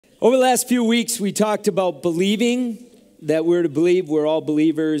Over the last few weeks, we talked about believing, that we're to believe. We're all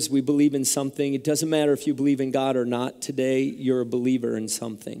believers. We believe in something. It doesn't matter if you believe in God or not today. You're a believer in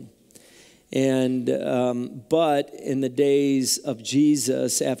something. And but in the days of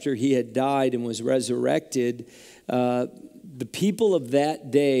Jesus, after he had died and was resurrected, the people of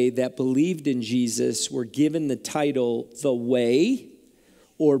that day that believed in Jesus were given the title the Way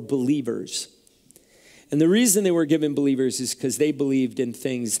or believers. And the reason they were given believers is because they believed in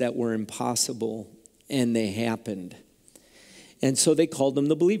things that were impossible, and they happened. And so they called them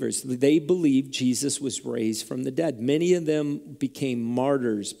the believers. They believed Jesus was raised from the dead. Many of them became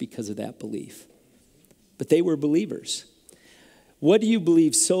martyrs because of that belief. But they were believers. What do you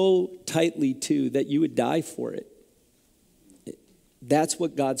believe so tightly to that you would die for it? That's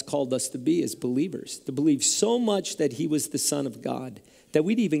what God's called us to be as believers. To believe so much that he was the Son of God, that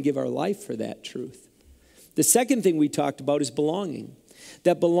we'd even give our life for that truth. The second thing we talked about is belonging.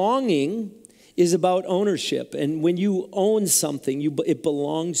 That belonging is about ownership. And when you own something, it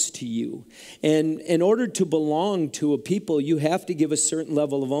belongs to you. And in order to belong to a people, you have to give a certain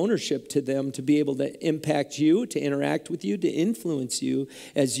level of ownership to them to be able to impact you, to interact with you, to influence you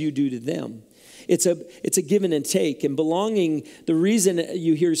as you do to them. It's a give and take. And belonging, the reason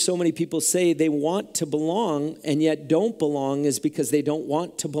you hear so many people say they want to belong and yet don't belong is because they don't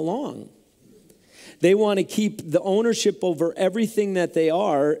want to belong. They want to keep the ownership over everything that they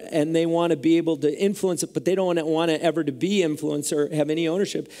are, and they want to be able to influence it, but they don't want to ever to be influenced or have any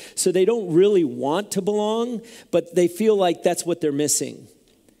ownership. So they don't really want to belong, but they feel like that's what they're missing.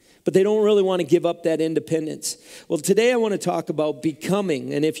 But they don't really want to give up that independence. Well, today I want to talk about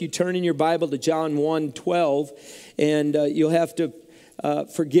becoming. And if you turn in your Bible to John 1:12, and you'll have to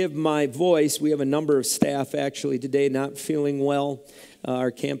forgive my voice. We have a number of staff actually today not feeling well.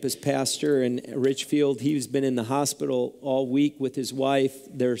 Our campus pastor in Richfield, he's been in the hospital all week with his wife.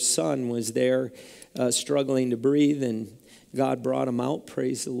 Their son was there struggling to breathe, and God brought him out.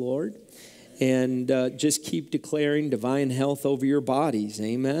 Praise the Lord. And just keep declaring divine health over your bodies.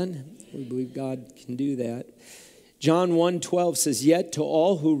 Amen. We believe God can do that. John 1:12 says, "Yet to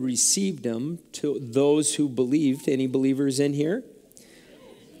all who received him, to those who believed," any believers in here?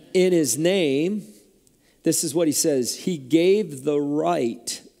 "In his name," this is what he says, "he gave the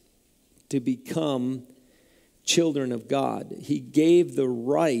right to become children of God." He gave the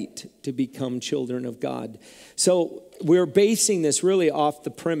right to become children of God. So we're basing this really off the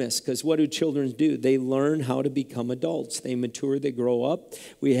premise, because what do children do? They learn how to become adults. They mature, they grow up.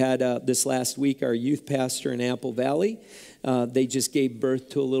 We had this last week our youth pastor in Apple Valley. They just gave birth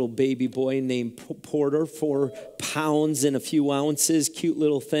to a little baby boy named Porter, 4 pounds and a few ounces, cute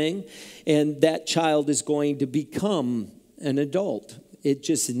little thing. And that child is going to become an adult. It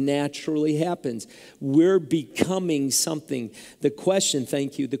just naturally happens. We're becoming something. The question,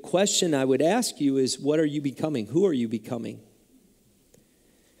 thank you, the question I would ask you is, what are you becoming? Who are you becoming?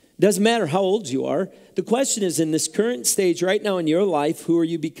 Doesn't matter how old you are. The question is, in this current stage right now in your life, who are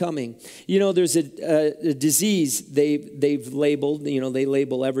you becoming? You know, there's a disease they've labeled. You know, they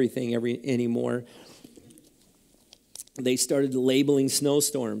label everything anymore. They started labeling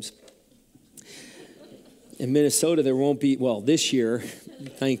snowstorms. In Minnesota, there won't be, well, this year,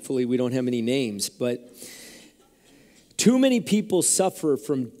 thankfully, we don't have any names, but too many people suffer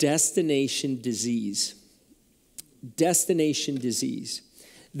from destination disease. Destination disease.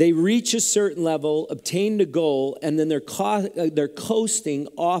 They reach a certain level, obtain the goal, and then they're coasting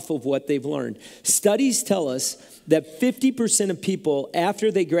off of what they've learned. Studies tell us that 50% of people, after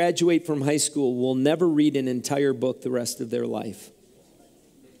they graduate from high school, will never read an entire book the rest of their life.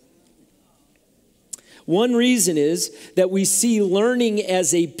 One reason is that we see learning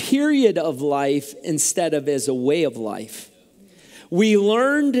as a period of life instead of as a way of life. We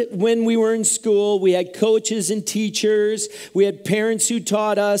learned when we were in school. We had coaches and teachers. We had parents who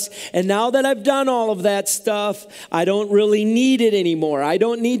taught us. And now that I've done all of that stuff, I don't really need it anymore. I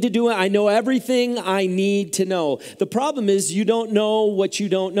don't need to do it. I know everything I need to know. The problem is you don't know what you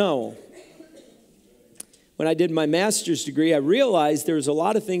don't know. When I did my master's degree, I realized there was a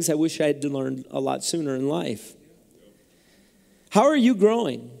lot of things I wish I had learned a lot sooner in life. How are you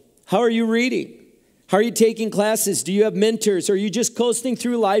growing? How are you reading? How are you taking classes? Do you have mentors? Or are you just coasting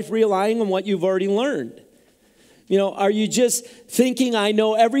through life relying on what you've already learned? You know, are you just thinking, I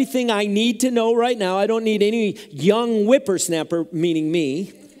know everything I need to know right now? I don't need any young whippersnapper, meaning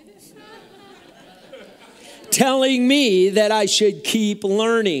me, telling me that I should keep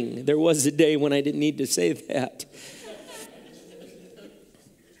learning. There was a day when I didn't need to say that.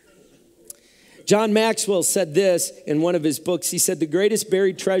 John Maxwell said this in one of his books. He said, "The greatest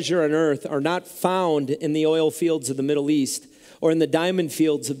buried treasure on earth are not found in the oil fields of the Middle East or in the diamond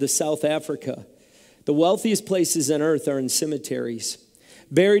fields of the South Africa. The wealthiest places on earth are in cemeteries.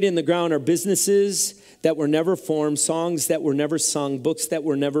 Buried in the ground are businesses that were never formed, songs that were never sung, books that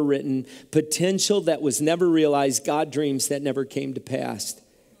were never written, potential that was never realized, God dreams that never came to pass.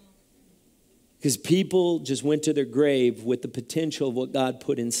 Because people just went to their grave with the potential of what God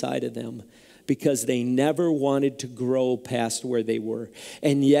put inside of them because they never wanted to grow past where they were.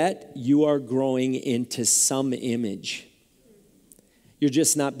 And yet, you are growing into some image. You're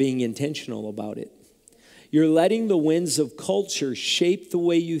just not being intentional about it. You're letting the winds of culture shape the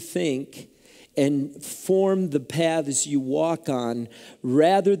way you think and form the paths you walk on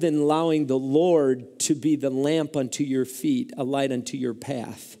rather than allowing the Lord to be the lamp unto your feet, a light unto your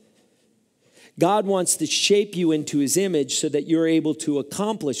path. God wants to shape you into his image so that you're able to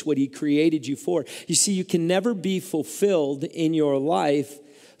accomplish what he created you for. You see, you can never be fulfilled in your life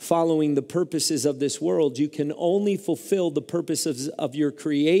following the purposes of this world. You can only fulfill the purposes of your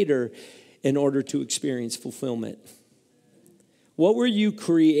Creator in order to experience fulfillment. What were you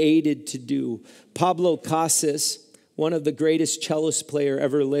created to do? Pablo Casas, one of the greatest cellist player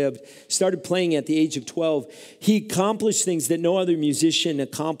ever lived, started playing at the age of 12. He accomplished things that no other musician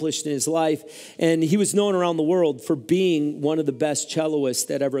accomplished in his life, and he was known around the world for being one of the best cellists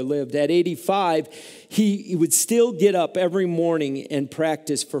that ever lived. At 85, he would still get up every morning and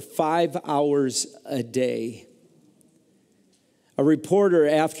practice for 5 hours a day. A reporter,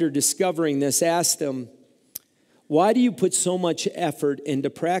 after discovering this, asked him, "Why do you put so much effort into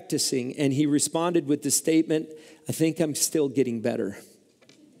practicing?" And he responded with the statement, "I think I'm still getting better."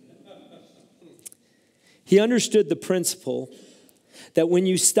 He understood the principle that when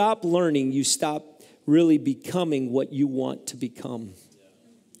you stop learning, you stop really becoming what you want to become.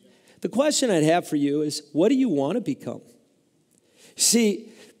 The question I'd have for you is, what do you want to become? See,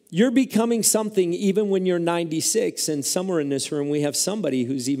 you're becoming something even when you're 96, and somewhere in this room we have somebody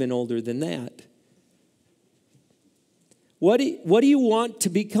who's even older than that. What do you want to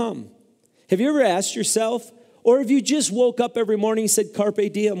become? Have you ever asked yourself, or have you just woke up every morning and said,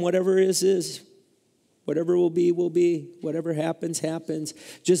 carpe diem, whatever is. Whatever will be, will be. Whatever happens, happens.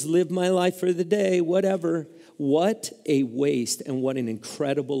 Just live my life for the day, whatever. What a waste and what an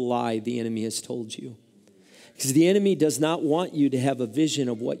incredible lie the enemy has told you. Because the enemy does not want you to have a vision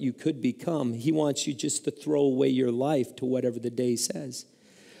of what you could become. He wants you just to throw away your life to whatever the day says.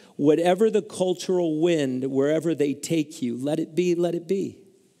 Whatever the cultural wind, wherever they take you, let it be, let it be.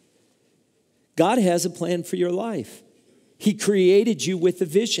 God has a plan for your life. He created you with a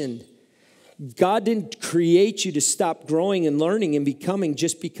vision. God didn't create you to stop growing and learning and becoming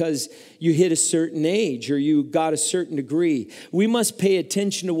just because you hit a certain age or you got a certain degree. We must pay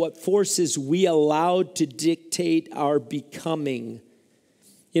attention to what forces we allowed to dictate our becoming.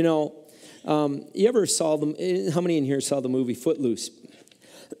 You know, you ever saw them? How many in here saw the movie Footloose?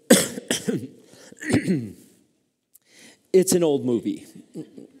 It's an old movie.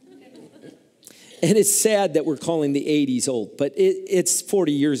 And it's sad that we're calling the 80s old, but it's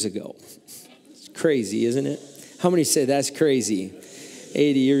 40 years ago. It's crazy, isn't it? How many say that's crazy?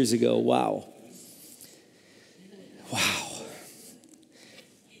 80 years ago, wow. Wow.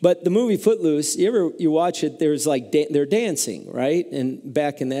 But the movie Footloose, you watch it, there's like, they're dancing, right? And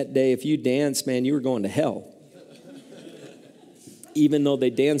back in that day, if you danced, man, you were going to hell. Even though they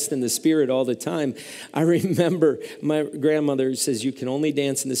danced in the spirit all the time. I remember my grandmother says, you can only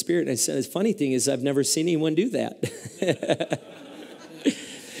dance in the spirit. And I said, the funny thing is I've never seen anyone do that.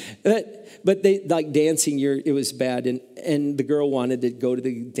 But they like dancing, it was bad. And the girl wanted to go to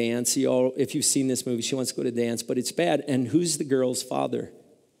the dance. If you've seen this movie, she wants to go to dance, but it's bad. And who's the girl's father?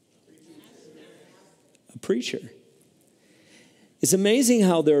 A preacher. It's amazing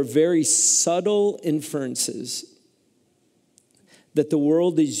how there are very subtle inferences that the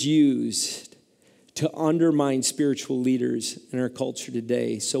world is used to undermine spiritual leaders in our culture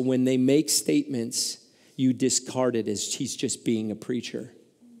today. So when they make statements, you discard it as he's just being a preacher.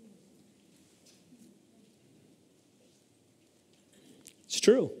 It's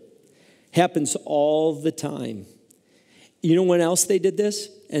true. Happens all the time. You know when else they did this?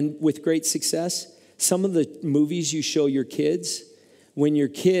 And with great success? Some of the movies you show your kids, when your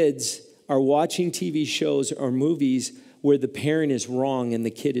kids are watching TV shows or movies where the parent is wrong and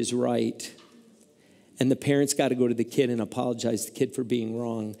the kid is right. And the parent's got to go to the kid and apologize to the kid for being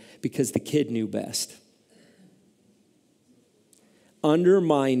wrong because the kid knew best.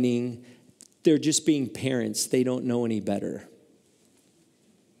 Undermining, they're just being parents. They don't know any better.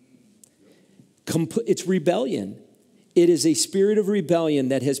 It's rebellion. It is a spirit of rebellion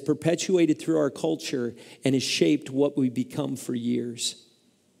that has perpetuated through our culture and has shaped what we become for years.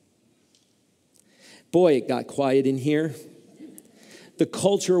 Boy, it got quiet in here. The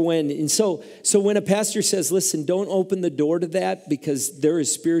culture went. And so when a pastor says, listen, don't open the door to that because there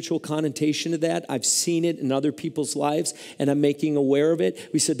is spiritual connotation to that. I've seen it in other people's lives and I'm making aware of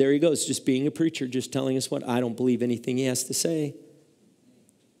it. We said, there he goes, just being a preacher, just telling us what I don't believe anything he has to say.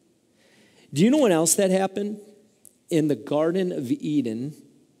 Do you know what else that happened? In the Garden of Eden,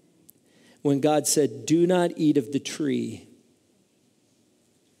 when God said, do not eat of the tree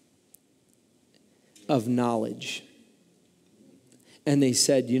of knowledge. And they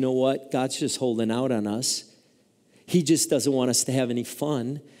said, you know what? God's just holding out on us. He just doesn't want us to have any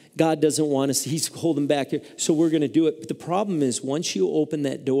fun. God doesn't want us, he's holding back here. So we're going to do it. But the problem is once you open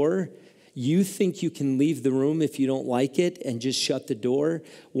that door, you think you can leave the room if you don't like it and just shut the door.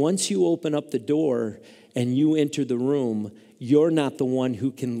 Once you open up the door and you enter the room, you're not the one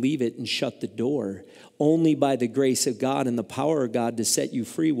who can leave it and shut the door. Only by the grace of God and the power of God to set you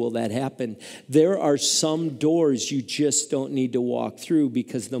free will that happen. There are some doors you just don't need to walk through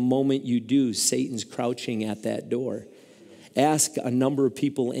because the moment you do, Satan's crouching at that door. Ask a number of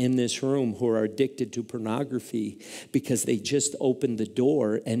people in this room who are addicted to pornography because they just opened the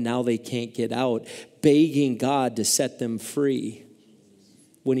door and now they can't get out, begging God to set them free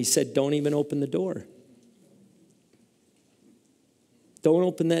when he said, don't even open the door. Don't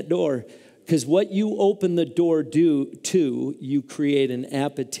open that door because what you open the door to, you create an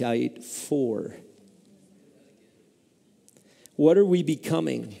appetite for. What are we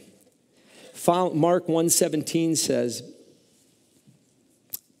becoming? Mark 1:17 says,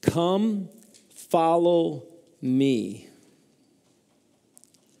 come, follow me.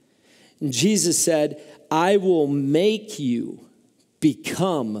 And Jesus said, I will make you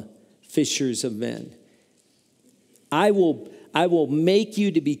become fishers of men. I will make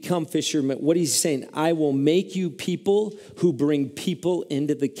you to become fishermen. What he's saying, I will make you people who bring people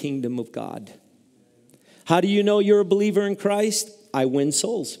into the kingdom of God. How do you know you're a believer in Christ? I win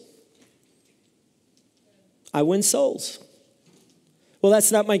souls. I win souls. Well,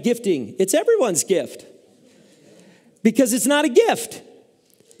 that's not my gifting. It's everyone's gift. Because it's not a gift.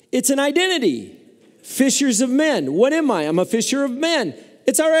 It's an identity. Fishers of men. What am I? I'm a fisher of men.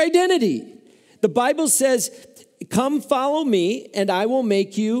 It's our identity. The Bible says, come follow me and I will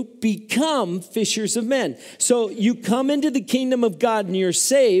make you become fishers of men. So you come into the kingdom of God and you're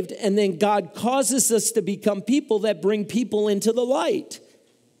saved, and then God causes us to become people that bring people into the light.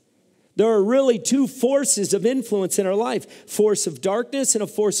 There are really two forces of influence in our life, force of darkness and a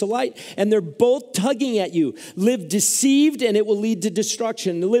force of light, and they're both tugging at you. Live deceived and it will lead to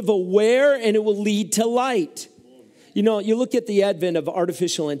destruction. Live aware and it will lead to light. You know, you look at the advent of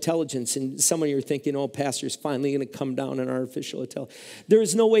artificial intelligence, and some of you are thinking, oh, pastor's finally going to come down on artificial intelligence. There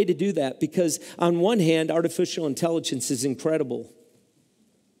is no way to do that because on one hand, artificial intelligence is incredible.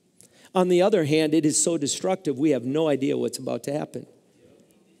 On the other hand, it is so destructive, we have no idea what's about to happen.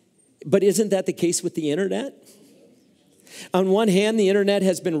 But isn't that the case with the internet? On one hand, the internet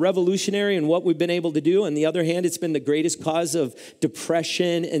has been revolutionary in what we've been able to do. On the other hand, it's been the greatest cause of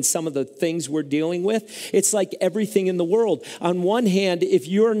depression and some of the things we're dealing with. It's like everything in the world. On one hand, if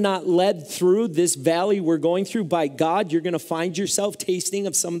you're not led through this valley we're going through by God, you're going to find yourself tasting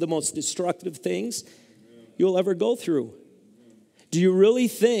of some of the most destructive things you'll ever go through. Do you really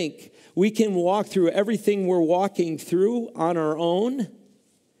think we can walk through everything we're walking through on our own?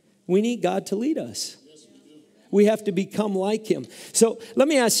 We need God to lead us. We have to become like him. So let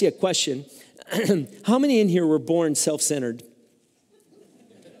me ask you a question. How many in here were born self-centered?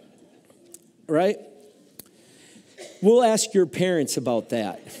 Right? We'll ask your parents about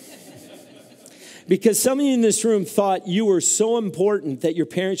that. Because some of you in this room thought you were so important that your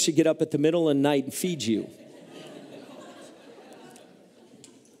parents should get up at the middle of the night and feed you.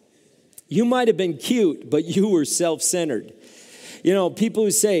 You might have been cute, but you were self-centered. You know, people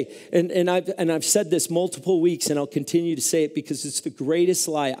who say, and I've said this multiple weeks, and I'll continue to say it because it's the greatest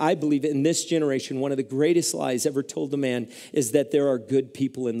lie, I believe, in this generation. One of the greatest lies ever told to man is that there are good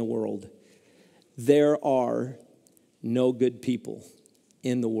people in the world. There are no good people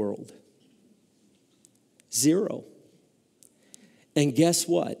in the world. Zero. And guess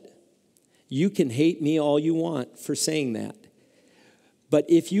what? You can hate me all you want for saying that. But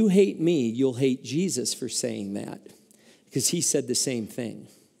if you hate me, you'll hate Jesus for saying that. Because he said the same thing.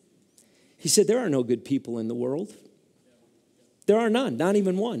 He said, there are no good people in the world. There are none, not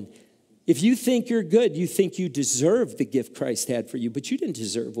even one. If you think you're good, you think you deserve the gift Christ had for you, but you didn't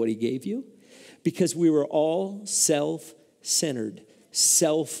deserve what he gave you because we were all self-centered,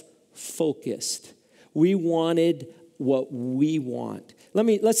 self-focused. We wanted what we want.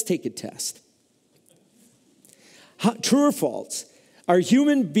 Let's take a test. True or false? Are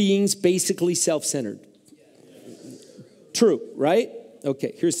human beings basically self-centered? True, right?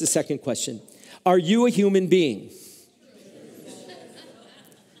 Okay, here's the second question. Are you a human being?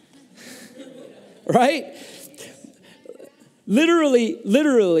 Right? Literally,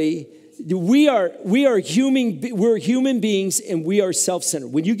 we're human beings and we are self-centered.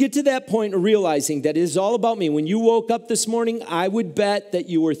 When you get to that point of realizing that it is all about me, when you woke up this morning, I would bet that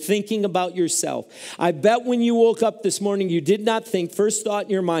you were thinking about yourself. I bet when you woke up this morning, you did not think, first thought in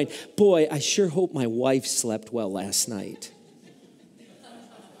your mind, boy, I sure hope my wife slept well last night.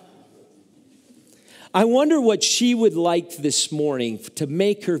 I wonder what she would like this morning to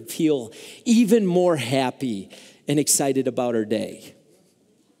make her feel even more happy and excited about her day.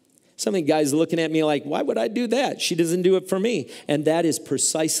 Some of the guys looking at me like, why would I do that? She doesn't do it for me. And that is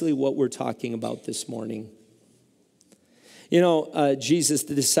precisely what we're talking about this morning. You know, Jesus,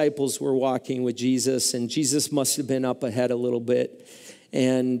 the disciples were walking with Jesus, and Jesus must have been up ahead a little bit.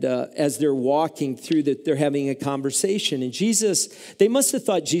 And as they're walking through, they're having a conversation. And they must have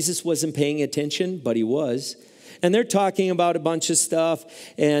thought Jesus wasn't paying attention, but he was. And they're talking about a bunch of stuff.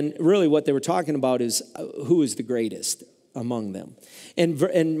 And really what they were talking about is who is the greatest among them. And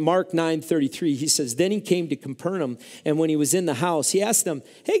in Mark 9:33, he says, then he came to Capernaum. And when he was in the house, he asked them,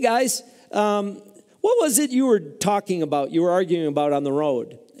 hey guys, what was it you were talking about, you were arguing about on the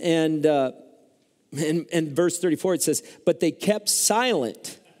road? And in verse 34, it says, but they kept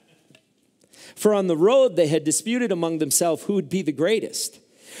silent. For on the road, they had disputed among themselves who would be the greatest.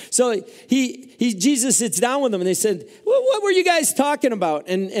 So Jesus sits down with them and they said, well, what were you guys talking about?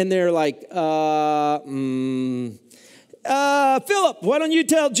 And they're like, Philip, why don't you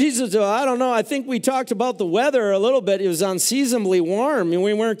tell Jesus? Oh, I don't know. I think we talked about the weather a little bit. It was unseasonably warm, and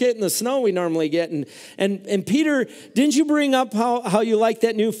we weren't getting the snow we normally get. And Peter, didn't you bring up how you like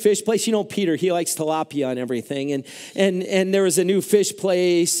that new fish place? You know, Peter, he likes tilapia and everything. And there was a new fish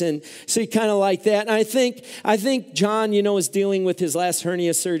place, and so he kind of liked that. And I think John, you know, was dealing with his last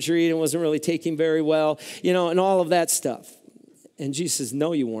hernia surgery and wasn't really taking very well, you know, and all of that stuff. And Jesus says,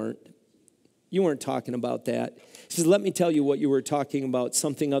 no, you weren't. You weren't talking about that. He says, let me tell you what you were talking about,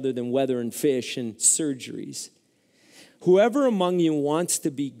 something other than weather and fish and surgeries. Whoever among you wants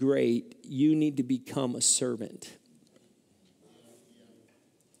to be great, you need to become a servant.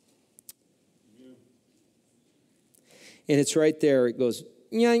 And it's right there. It goes,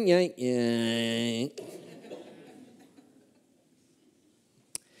 yank, yank, yank.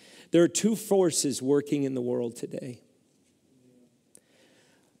 There are two forces working in the world today.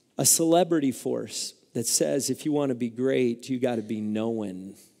 A celebrity force that says if you want to be great, you got to be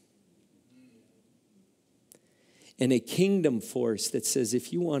known. And a kingdom force that says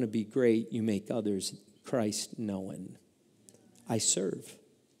if you want to be great, you make others Christ known. I serve.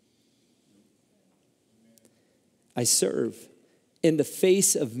 I serve. In the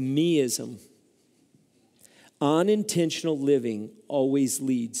face of meism, unintentional living always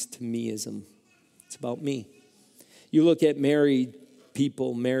leads to meism. It's about me. You look at married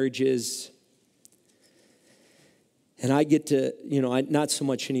people, marriages, and I get to, you know, not so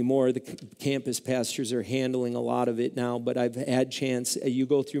much anymore. The campus pastors are handling a lot of it now, but I've had chance. You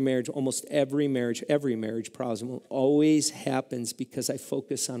go through marriage, almost every marriage problem always happens because I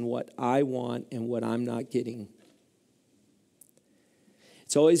focus on what I want and what I'm not getting.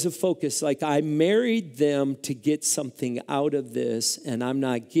 It's always a focus, like I married them to get something out of this, and I'm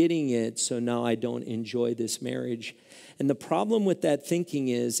not getting it, so now I don't enjoy this marriage. And the problem with that thinking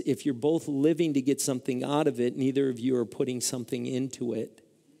is if you're both living to get something out of it, neither of you are putting something into it,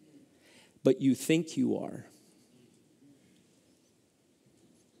 but you think you are.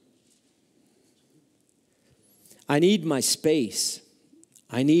 I need my space.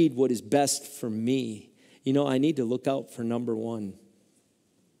 I need what is best for me. You know, I need to look out for number one.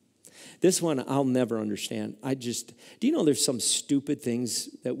 This one I'll never understand. Do you know there's some stupid things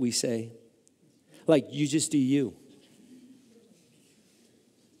that we say? Like, you just do you.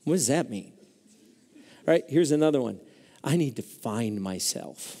 What does that mean? All right, here's another one. I need to find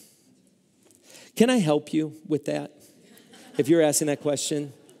myself. Can I help you with that? If you're asking that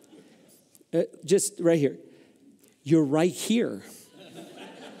question, just right here. You're right here.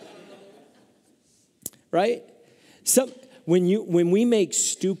 Right? When we make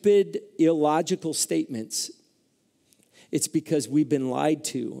stupid, illogical statements, it's because we've been lied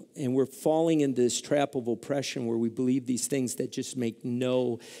to, and we're falling into this trap of oppression where we believe these things that just make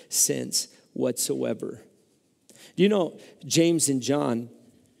no sense whatsoever. Do you know, James and John,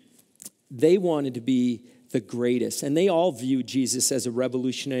 they wanted to be the greatest. And they all viewed Jesus as a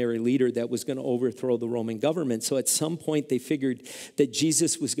revolutionary leader that was going to overthrow the Roman government. So at some point they figured that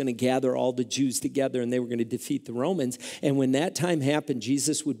Jesus was going to gather all the Jews together and they were going to defeat the Romans. And when that time happened,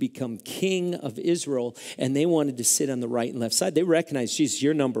 Jesus would become king of Israel, and they wanted to sit on the right and left side. They recognized, Jesus,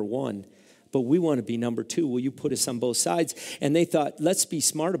 you're number one, but we want to be number two. Will you put us on both sides? And they thought, let's be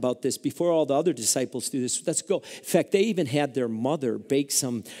smart about this. Before all the other disciples do this, let's go. In fact, they even had their mother bake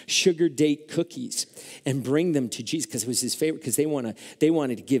some sugar date cookies and bring them to Jesus because it was his favorite, because they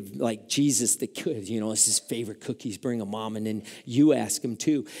wanted to give like Jesus the, it's his favorite cookies, bring them, Mom, and then you ask him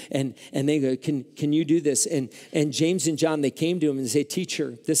too. And they go, can you do this? And James and John, they came to him and say,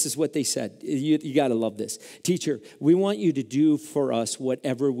 teacher, this is what they said. You got to love this. Teacher, we want you to do for us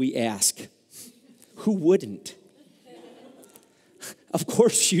whatever we ask. Who wouldn't? Of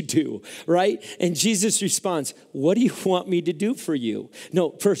course you do, right? And Jesus responds, what do you want me to do for you? No,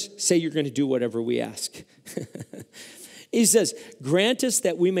 first, say you're going to do whatever we ask. He says, grant us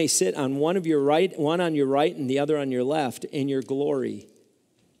that we may sit on one on your right and the other on your left in your glory.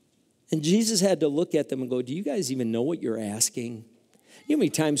 And Jesus had to look at them and go, do you guys even know what you're asking? You know how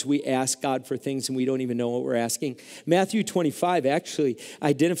many times we ask God for things and we don't even know what we're asking? Matthew 25 actually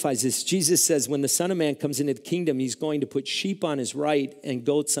identifies this. Jesus says, when the Son of Man comes into the kingdom, he's going to put sheep on his right and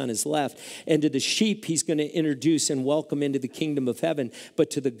goats on his left. And to the sheep, he's going to introduce and welcome into the kingdom of heaven. But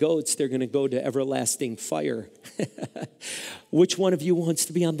to the goats, they're going to go to everlasting fire. Which one of you wants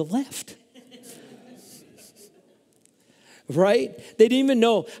to be on the left? Right? They didn't even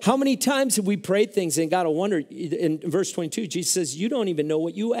know. How many times have we prayed things and got to wonder? In verse 22, Jesus says, you don't even know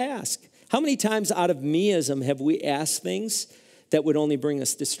what you ask. How many times out of meism have we asked things that would only bring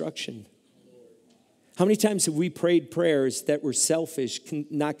us destruction? How many times have we prayed prayers that were selfish,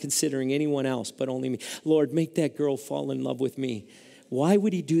 not considering anyone else but only me? Lord, make that girl fall in love with me. Why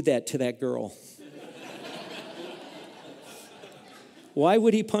would he do that to that girl? Why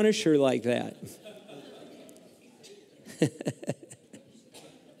would he punish her like that?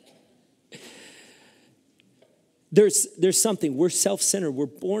 There's something. We're self-centered. We're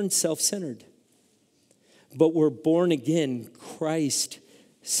born self-centered. But we're born again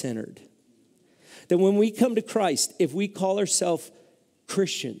Christ-centered. That when we come to Christ, if we call ourselves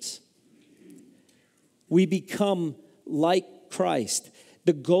Christians, we become like Christ.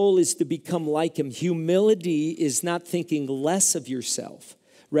 The goal is to become like him. Humility is not thinking less of yourself,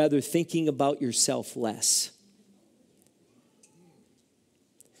 rather thinking about yourself less.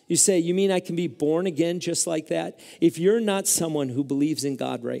 You say, you mean I can be born again just like that? If you're not someone who believes in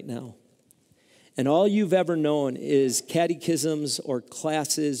God right now, and all you've ever known is catechisms or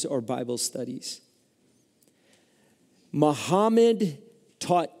classes or Bible studies, Muhammad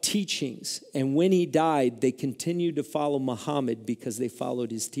taught teachings, and when he died, they continued to follow Muhammad because they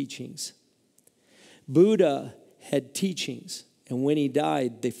followed his teachings. Buddha had teachings, and when he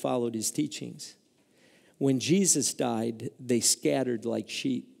died, they followed his teachings. When Jesus died, they scattered like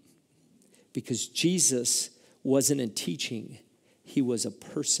sheep. Because Jesus wasn't a teaching, he was a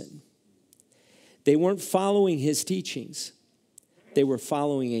person. They weren't following his teachings, they were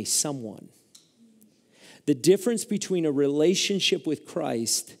following a someone. The difference between a relationship with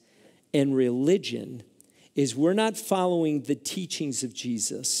Christ and religion is we're not following the teachings of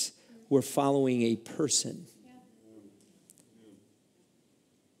Jesus, we're following a person.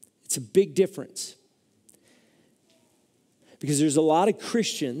 It's a big difference. Because there's a lot of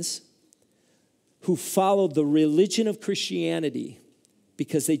Christians who followed the religion of Christianity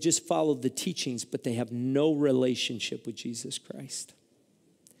because they just followed the teachings, but they have no relationship with Jesus Christ.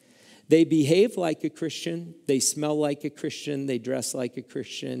 They behave like a Christian, they smell like a Christian, they dress like a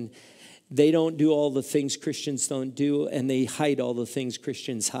Christian, they don't do all the things Christians don't do, and they hide all the things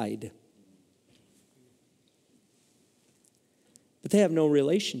Christians hide. But they have no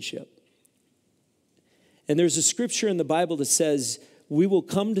relationship. And there's a scripture in the Bible that says, we will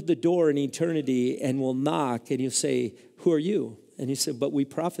come to the door in eternity and we'll knock, and you'll say, who are you? And he said, but we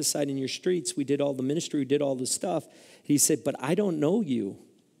prophesied in your streets. We did all the ministry. We did all the stuff. He said, but I don't know you.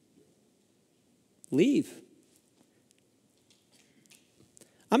 Leave.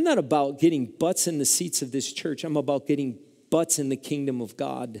 I'm not about getting butts in the seats of this church. I'm about getting butts in the kingdom of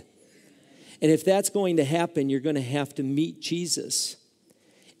God. And if that's going to happen, you're going to have to meet Jesus.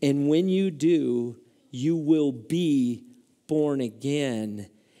 And when you do, you will be born again,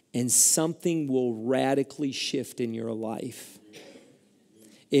 and something will radically shift in your life.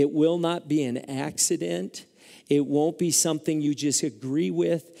 It will not be an accident. It won't be something you just agree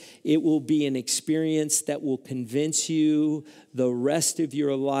with. It will be an experience that will convince you the rest of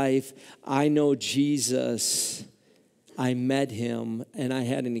your life, I know Jesus. I met him and I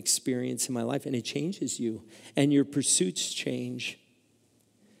had an experience in my life, and it changes you, and your pursuits change.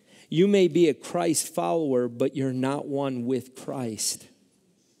 You may be a Christ follower, but you're not one with Christ.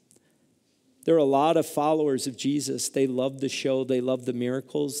 There are a lot of followers of Jesus. They love the show. They love the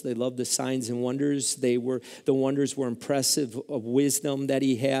miracles. They love the signs and wonders. The wonders were impressive of wisdom that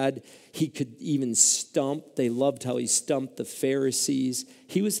he had. He could even stump. They loved how he stumped the Pharisees.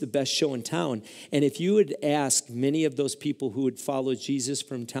 He was the best show in town. And if you had asked many of those people who would follow Jesus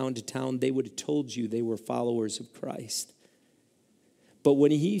from town to town, they would have told you they were followers of Christ. But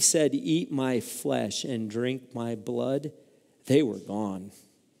when he said, "Eat my flesh and drink my blood," they were gone.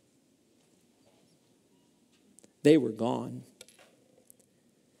 They were gone.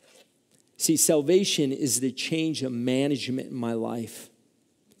 See, salvation is the change of management in my life.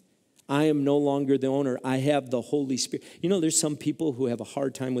 I am no longer the owner. I have the Holy Spirit. You know, there's some people who have a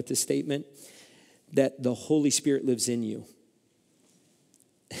hard time with this statement that the Holy Spirit lives in you.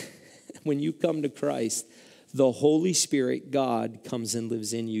 When you come to Christ, the Holy Spirit, God, comes and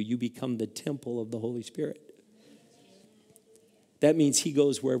lives in you. You become the temple of the Holy Spirit. That means he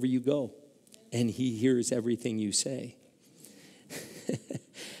goes wherever you go, and he hears everything you say.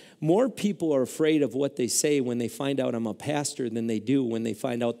 More people are afraid of what they say when they find out I'm a pastor than they do when they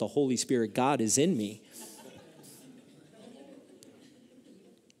find out the Holy Spirit, God, is in me.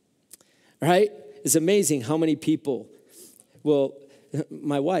 Right? It's amazing how many people, well,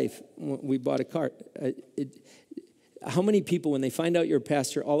 my wife, we bought a car. How many people, when they find out you're a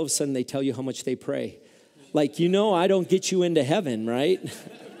pastor, all of a sudden they tell you how much they pray? Like, I don't get you into heaven, right?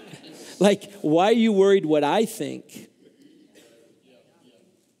 Like, why are you worried what I think?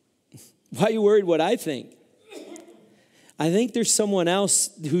 Why are you worried what I think? I think there's someone else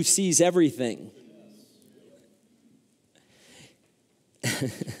who sees everything.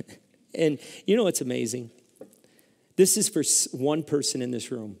 And you know what's amazing? This is for one person in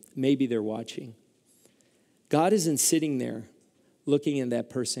this room. Maybe they're watching. God isn't sitting there looking at that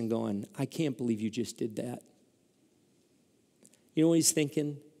person going, I can't believe you just did that. You know what he's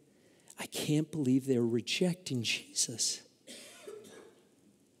thinking? I can't believe they're rejecting Jesus.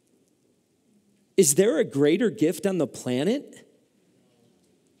 Is there a greater gift on the planet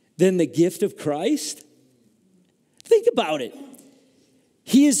than the gift of Christ? Think about it.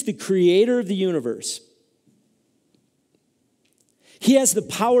 He is the creator of the universe. He has the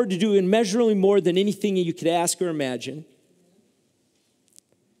power to do immeasurably more than anything you could ask or imagine.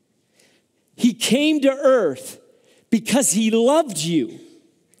 He came to earth because he loved you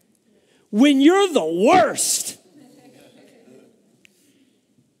when you're the worst.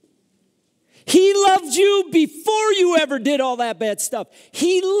 He loved you before you ever did all that bad stuff.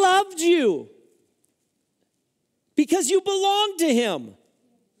 He loved you because you belong to him.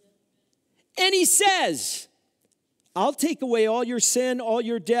 And he says, I'll take away all your sin, all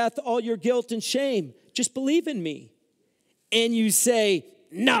your death, all your guilt and shame. Just believe in me. And you say,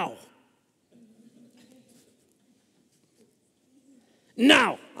 no.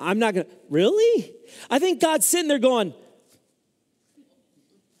 No, I'm not going to. Really? I think God's sitting there going,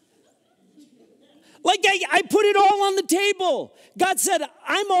 like I put it all on the table. God said,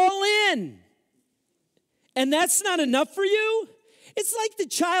 I'm all in. And that's not enough for you? It's like the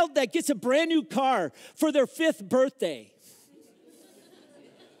child that gets a brand new car for their 5th birthday.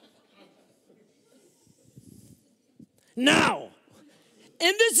 Now,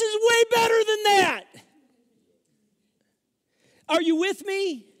 and this is way better than that. Are you with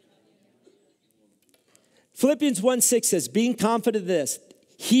me? Philippians 1:6 says, being confident of this,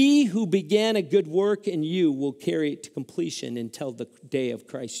 he who began a good work in you will carry it to completion until the day of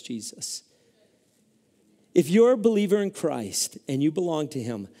Christ Jesus. If you're a believer in Christ and you belong to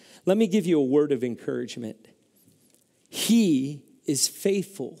him, let me give you a word of encouragement. He is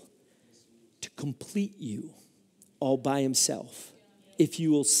faithful to complete you all by himself if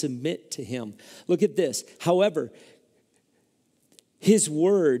you will submit to him. Look at this. However, his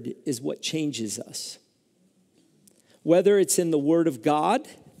word is what changes us. Whether it's in the word of God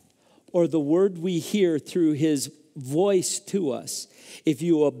or the word we hear through his voice to us, if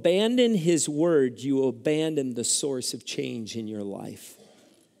you abandon his word, you abandon the source of change in your life.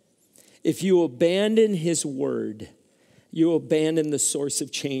 If you abandon his word, you abandon the source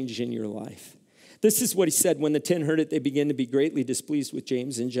of change in your life. This is what he said. When the 10 heard it, they began to be greatly displeased with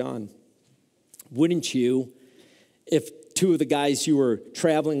James and John. Wouldn't you, if 2 of the guys you were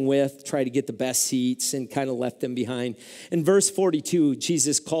traveling with tried to get the best seats and kind of left them behind? In verse 42,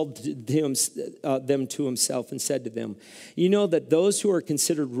 Jesus called them to himself and said to them, you know that those who are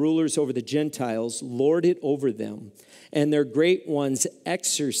considered rulers over the Gentiles lord it over them, and their great ones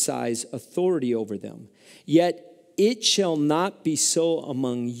exercise authority over them. Yet it shall not be so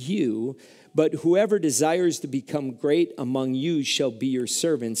among you, but whoever desires to become great among you shall be your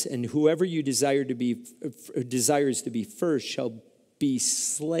servants, and whoever you desires to be first shall be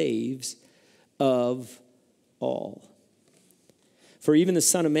slaves of all. For even the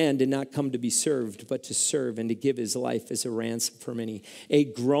Son of Man did not come to be served, but to serve and to give his life as a ransom for many. A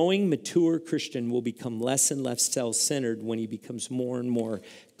growing, mature Christian will become less and less self-centered when he becomes more and more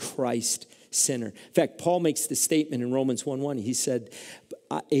Christ-centered. In fact, Paul makes the statement in Romans 1:1. He said,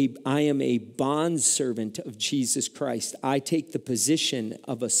 I am a bondservant of Jesus Christ. I take the position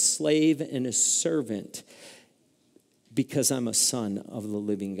of a slave and a servant because I'm a son of the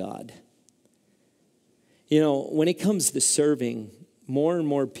living God. You know, when it comes to serving, more and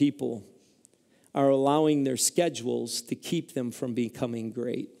more people are allowing their schedules to keep them from becoming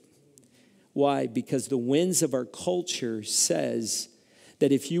great. Why? Because the winds of our culture says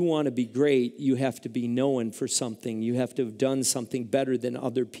that if you want to be great, you have to be known for something. You have to have done something better than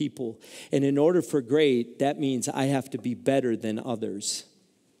other people. And in order for great, that means I have to be better than others.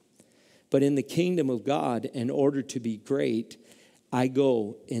 But in the kingdom of God, in order to be great, I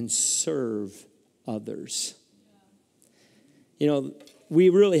go and serve others. You know, we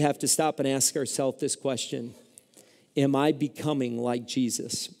really have to stop and ask ourselves this question. Am I becoming like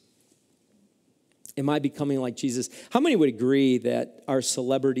Jesus? Am I becoming like Jesus? How many would agree that our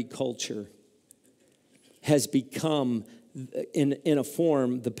celebrity culture has become, in a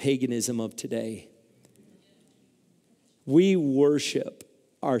form, the paganism of today? We worship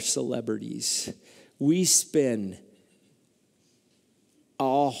our celebrities. We spend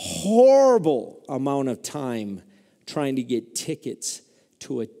a horrible amount of time trying to get tickets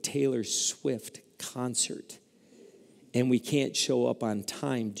to a Taylor Swift concert, and we can't show up on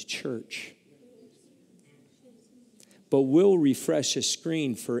time to church. But we'll refresh a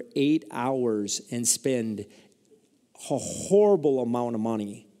screen for 8 hours and spend a horrible amount of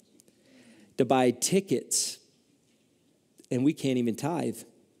money to buy tickets, and we can't even tithe.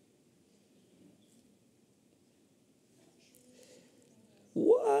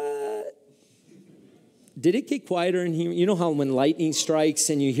 What? Did it get quieter in here? You know how when lightning strikes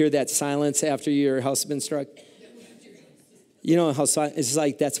and you hear that silence after your house has been struck? You know how it's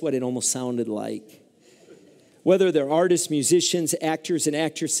like that's what it almost sounded like. Whether they're artists, musicians, actors and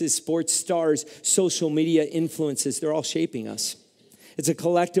actresses, sports stars, social media influences, they're all shaping us. It's a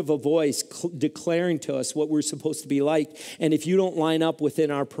collective of voice declaring to us what we're supposed to be like. And if you don't line up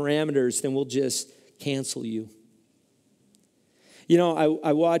within our parameters, then we'll just cancel you. You know,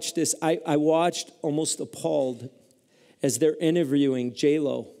 I watched this. I watched almost appalled as they're interviewing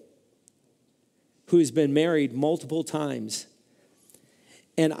J-Lo, who's been married multiple times.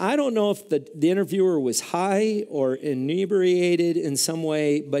 And I don't know if the interviewer was high or inebriated in some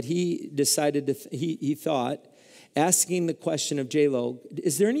way, but he decided he thought, asking the question of J-Lo,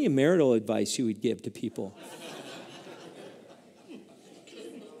 is there any marital advice you would give to people?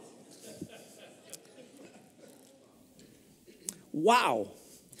 Wow.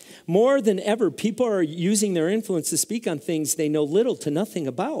 More than ever, people are using their influence to speak on things they know little to nothing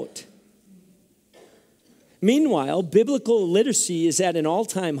about. Meanwhile, biblical literacy is at an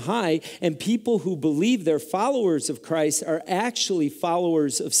all-time high, and people who believe they're followers of Christ are actually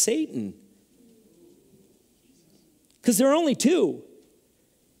followers of Satan. Because there are only two.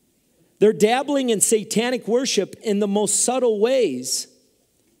 They're dabbling in satanic worship in the most subtle ways,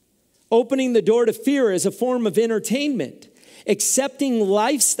 opening the door to fear as a form of entertainment, accepting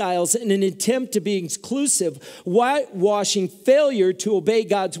lifestyles in an attempt to be exclusive, whitewashing failure to obey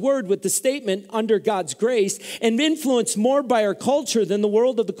God's word with the statement, under God's grace, and influenced more by our culture than the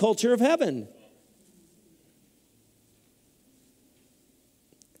world of the culture of heaven.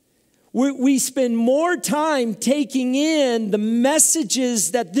 We spend more time taking in the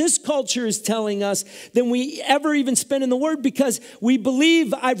messages that this culture is telling us than we ever even spend in the Word, because we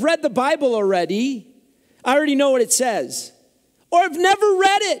believe, I've read the Bible already. I already know what it says. Or I've never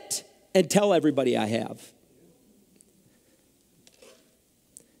read it, and tell everybody I have.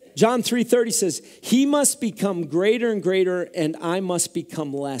 John 3:30 says, he must become greater and greater, and I must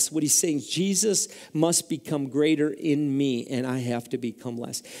become less. What he's saying is Jesus must become greater in me, and I have to become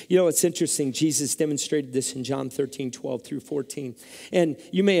less. You know, it's interesting. Jesus demonstrated this in John 13:12 through 14. And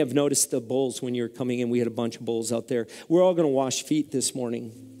you may have noticed the bowls when you were coming in. We had a bunch of bowls out there. We're all going to wash feet this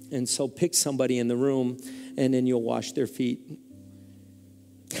morning. And so pick somebody in the room, and then you'll wash their feet.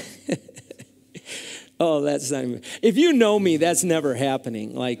 Oh, that's not even, if you know me, that's never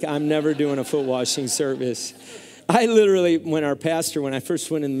happening. Like, I'm never doing a foot washing service. I literally, when I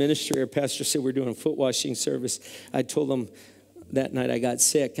first went in ministry, our pastor said we're doing a foot washing service. I told him that night I got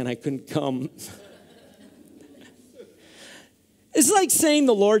sick and I couldn't come. It's like saying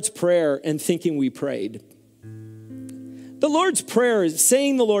the Lord's Prayer and thinking we prayed. Saying the Lord's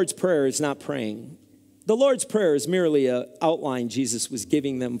Prayer is not praying. The Lord's Prayer is merely an outline Jesus was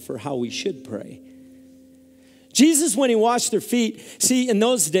giving them for how we should pray. Jesus, when he washed their feet, see, in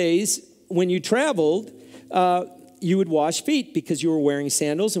those days, when you traveled, you would wash feet because you were wearing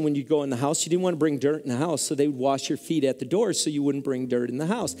sandals. And when you go in the house, you didn't want to bring dirt in the house. So they would wash your feet at the door so you wouldn't bring dirt in the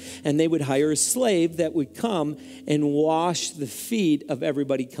house. And they would hire a slave that would come and wash the feet of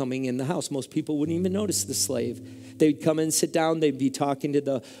everybody coming in the house. Most people wouldn't even notice the slave. They'd come and sit down. They'd be talking to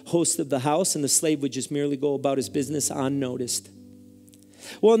the host of the house. And the slave would just merely go about his business unnoticed.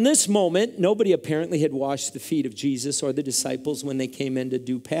 Well, in this moment, nobody apparently had washed the feet of Jesus or the disciples when they came in to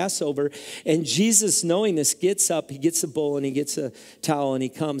do Passover. And Jesus, knowing this, gets up, he gets a bowl and he gets a towel and he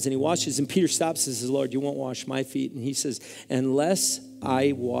comes and he washes. And Peter stops and says, Lord, you won't wash my feet. And he says, unless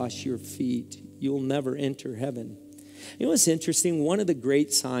I wash your feet, you'll never enter heaven. You know what's interesting? One of the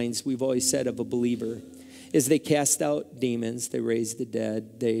great signs we've always said of a believer is they cast out demons, they raise the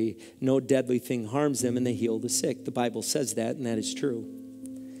dead, no deadly thing harms them, and they heal the sick. The Bible says that, and that is true.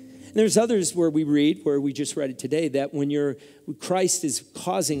 And there's others where we just read it today, that when Christ is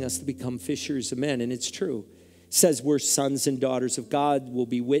causing us to become fishers of men, and it's true. It says we're sons and daughters of God, we'll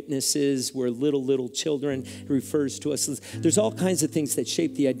be witnesses, we're little children. It refers to us. There's all kinds of things that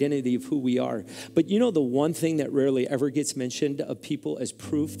shape the identity of who we are. But you know the one thing that rarely ever gets mentioned of people as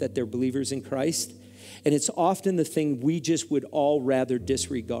proof that they're believers in Christ? And it's often the thing we just would all rather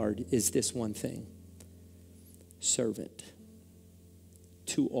disregard is this one thing. Servant.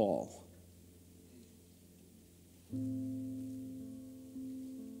 To all.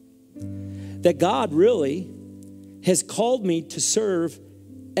 That God really has called me to serve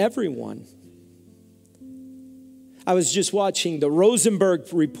everyone. I was just watching the Rosenberg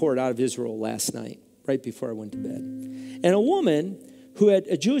report out of Israel last night, right before I went to bed. And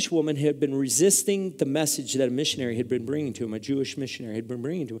a Jewish woman had been resisting the message that a missionary had been bringing to him, a Jewish missionary had been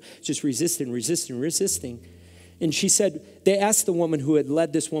bringing to him, just resisting. And she said, they asked the woman who had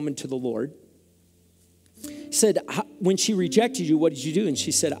led this woman to the Lord, said, when she rejected you, what did you do? And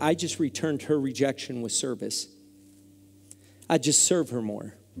she said, I just returned her rejection with service. I just serve her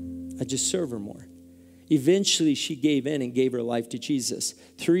more. Eventually, she gave in and gave her life to Jesus.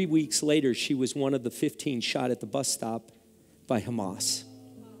 3 weeks later, she was one of the 15 shot at the bus stop by Hamas.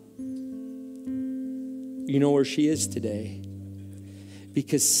 You know where she is today?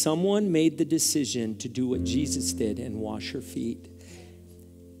 Because someone made the decision to do what Jesus did and wash her feet.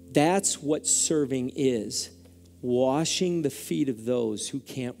 That's what serving is. Washing the feet of those who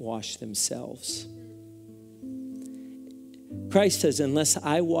can't wash themselves. Christ says, unless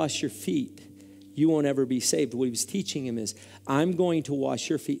I wash your feet, you won't ever be saved. What he was teaching him is, I'm going to wash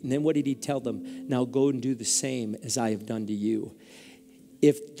your feet. And then what did he tell them? Now go and do the same as I have done to you.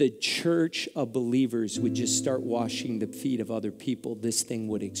 If the church of believers would just start washing the feet of other people, this thing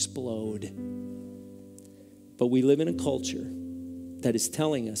would explode. But we live in a culture that is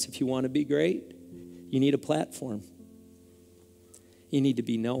telling us, if you want to be great, you need a platform. You need to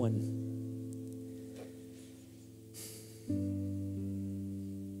be known.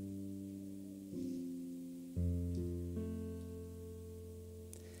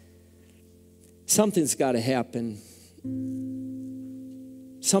 Something's got to happen.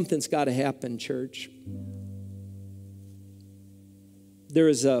 Something's got to happen, church. There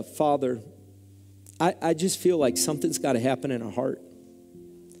is a father. I just feel like something's got to happen in our heart.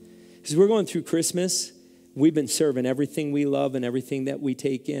 Because we're going through Christmas. We've been serving everything we love and everything that we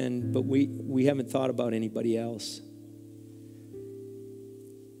take in, but we haven't thought about anybody else.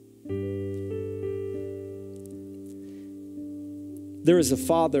 There is a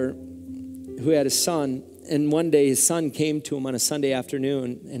father who had a son, and one day his son came to him on a Sunday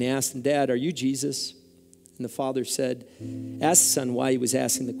afternoon and he asked him, Dad, are you Jesus? And the father said, asked the son why he was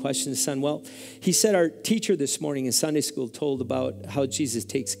asking the question. The son, well, he said, our teacher this morning in Sunday school told about how Jesus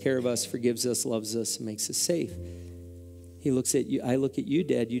takes care of us, forgives us, loves us, and makes us safe. He looks at you. I look at you,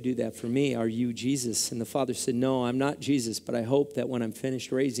 Dad. You do that for me. Are you Jesus? And the father said, no, I'm not Jesus, but I hope that when I'm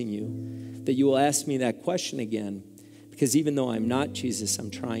finished raising you, that you will ask me that question again. Because even though I'm not Jesus,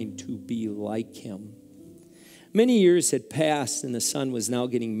 I'm trying to be like him. Many years had passed, and the son was now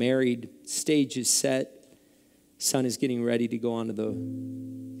getting married. Stage is set. Son is getting ready to go onto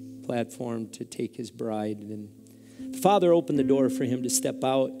the platform to take his bride. And the father opened the door for him to step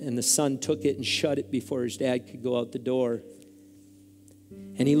out, and the son took it and shut it before his dad could go out the door.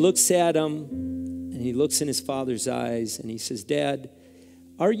 And he looks at him, and he looks in his father's eyes, and he says, Dad,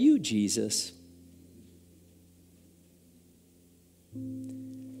 are you Jesus?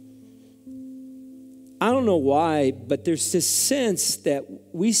 I don't know why, but there's this sense that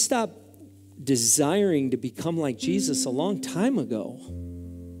we stopped desiring to become like Jesus a long time ago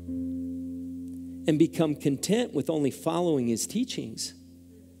and become content with only following his teachings.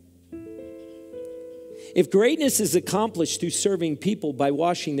 If greatness is accomplished through serving people by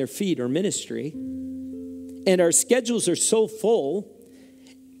washing their feet or ministry, and our schedules are so full,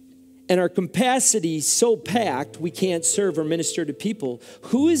 and our capacity so packed we can't serve or minister to people,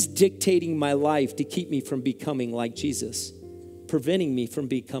 who is dictating my life to keep me from becoming like Jesus, preventing me from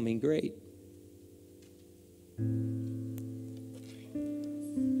becoming great?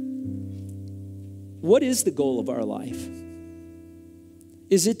 What is the goal of our life?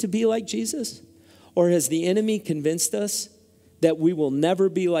 Is it to be like Jesus? Or has the enemy convinced us that we will never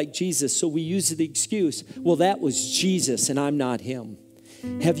be like Jesus, so we use the excuse, well, that was Jesus and I'm not him?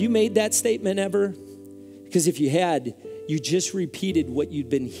 Have you made that statement ever? Because if you had, you just repeated what you'd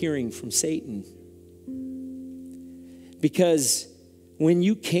been hearing from Satan. Because when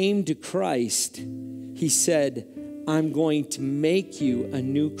you came to Christ, he said, I'm going to make you a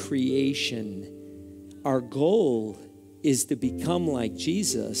new creation. Our goal is to become like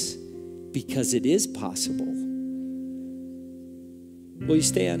Jesus because it is possible. Will you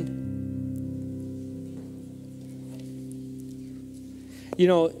stand? You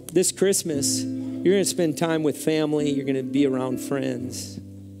know, this Christmas, you're going to spend time with family. You're going to be around friends.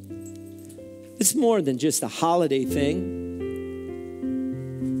 It's more than just a holiday thing.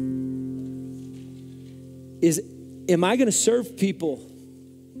 Am I going to serve people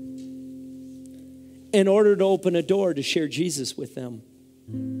in order to open a door to share Jesus with them?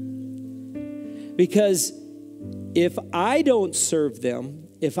 Because if I don't serve them,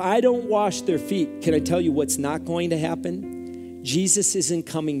 if I don't wash their feet, can I tell you what's not going to happen? Jesus isn't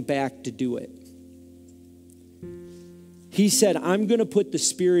coming back to do it. He said, I'm going to put the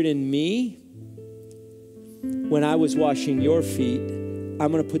Spirit in me. When I was washing your feet,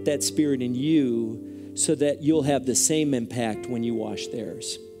 I'm going to put that Spirit in you so that you'll have the same impact when you wash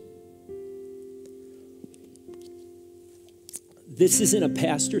theirs. This isn't a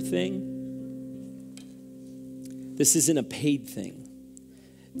pastor thing. This isn't a paid thing.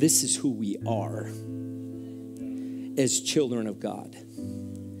 This is who we are as children of God.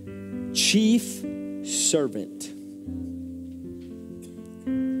 Chief servant.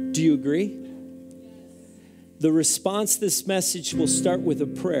 Do you agree? The response to this message will start with a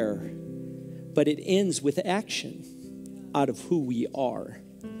prayer, but it ends with action out of who we are.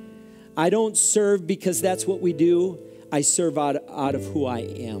 I don't serve because that's what we do. I serve out of who I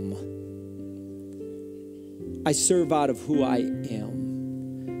am. I serve out of who I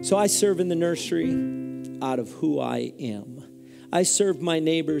am. So I serve in the nursery out of who I am. I serve my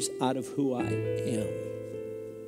neighbors out of who I am.